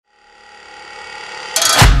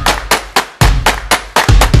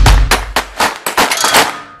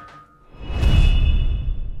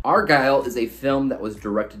Argylle is a film that was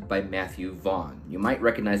directed by Matthew Vaughn. You might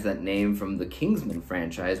recognize that name from the Kingsman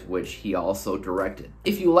franchise, which he also directed.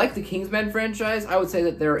 If you like the Kingsman franchise, I would say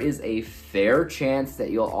that there is a fair chance that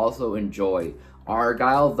you'll also enjoy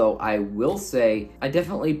Argylle, though I will say I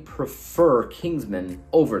definitely prefer Kingsman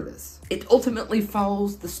over this. It ultimately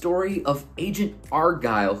follows the story of Agent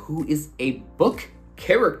Argylle, who is a book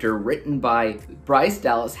character written by Bryce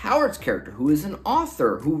Dallas Howard's character, who is an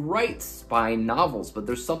author who writes spy novels, but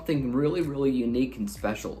there's something really unique and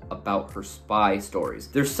special about her spy stories.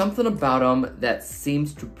 There's something about them that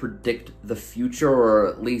seems to predict the future, or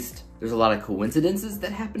at least there's a lot of coincidences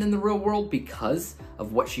that happen in the real world because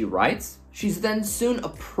of what she writes. She's then soon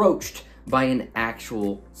approached by an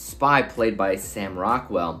actual spy played by Sam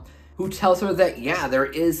Rockwell, who tells her that, yeah, there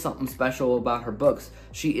is something special about her books.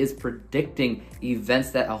 She is predicting events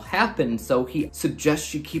that'll happen, so he suggests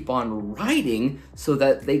she keep on writing so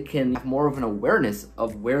that they can have more of an awareness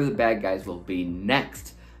of where the bad guys will be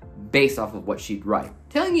next, based off of what she'd write.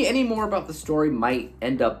 Telling you any more about the story might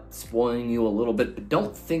end up spoiling you a little bit, but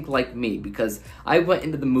don't think like me, because I went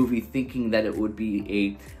into the movie thinking that it would be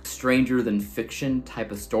a stranger than fiction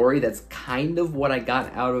type of story. That's kind of what I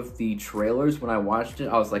got out of the trailers when I watched it.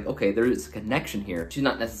 I was like, okay, there is a connection here. She's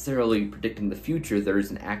not necessarily predicting the future.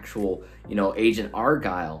 There's an actual, Agent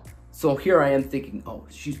Argylle. So here I am thinking, oh,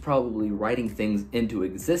 she's probably writing things into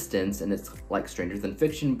existence, and it's like stranger than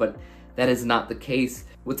fiction, but that is not the case.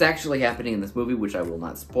 What's actually happening in this movie, which I will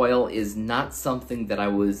not spoil, is not something that I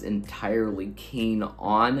was entirely keen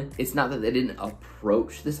on. It's not that they didn't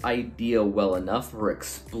approach this idea well enough or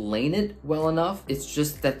explain it well enough. It's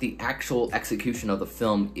just that the actual execution of the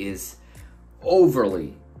film is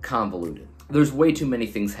overly convoluted. There's way too many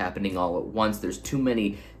things happening all at once. There's too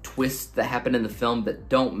many twists that happen in the film that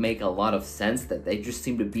don't make a lot of sense, that they just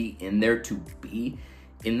seem to be in there to be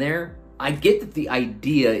in there. I get that the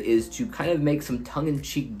idea is to kind of make some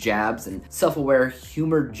tongue-in-cheek jabs and self-aware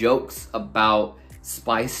humor jokes about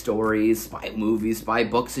spy stories, spy movies, spy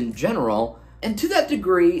books in general. And to that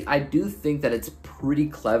degree, I do think that it's pretty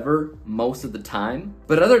clever most of the time.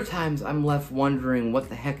 But other times, I'm left wondering what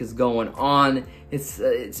the heck is going on. It's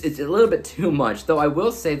a little bit too much, though I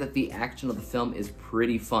will say that the action of the film is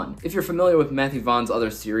pretty fun. If you're familiar with Matthew Vaughn's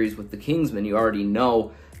other series with The Kingsman, you already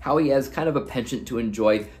know how he has kind of a penchant to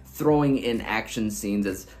enjoy throwing in action scenes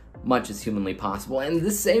as much as humanly possible. And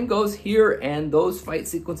the same goes here, and those fight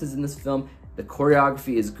sequences in this film, the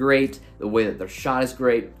choreography is great, the way that they're shot is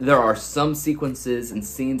great. There are some sequences and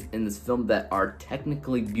scenes in this film that are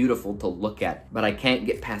technically beautiful to look at, but I can't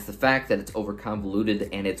get past the fact that it's over convoluted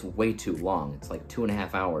and it's way too long. It's like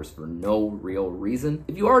 2.5 hours for no real reason.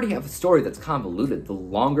 If you already have a story that's convoluted, the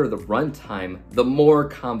longer the runtime, the more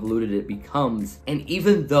convoluted it becomes. And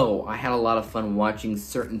even though I had a lot of fun watching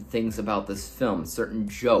certain things about this film, certain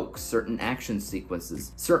jokes, certain action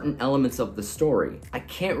sequences, certain elements of the story, I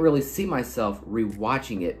can't really see myself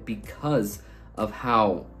rewatching it because of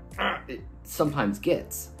how it sometimes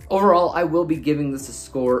gets. Overall, I will be giving this a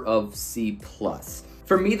score of C+.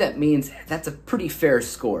 For me, that means that's a pretty fair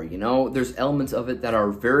score, There's elements of it that are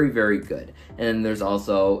very good, and then there's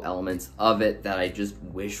also elements of it that I just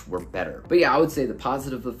wish were better. But yeah, I would say the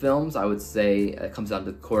positive of films, I would say it comes down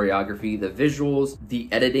to the choreography, the visuals, the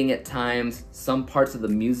editing at times. Some parts of the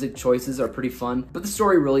music choices are pretty fun, but the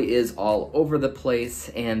story really is all over the place,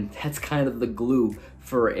 and that's kind of the glue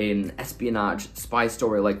for an espionage spy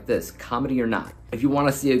story like this, comedy or not. If you want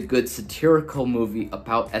to see a good satirical movie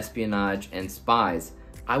about espionage and spies,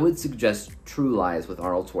 I would suggest True Lies with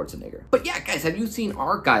Arnold Schwarzenegger. But yeah, guys, have you seen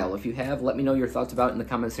Argylle? If you have, let me know your thoughts about it in the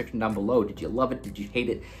comment section down below. Did you love it? Did you hate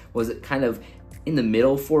it? Was it kind of in the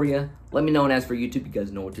middle for you? Let me know. And as for YouTube, you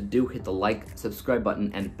guys know what to do. Hit the like, subscribe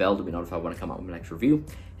button, and bell to be notified when I come out with my next review.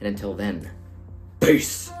 And until then,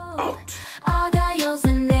 peace out.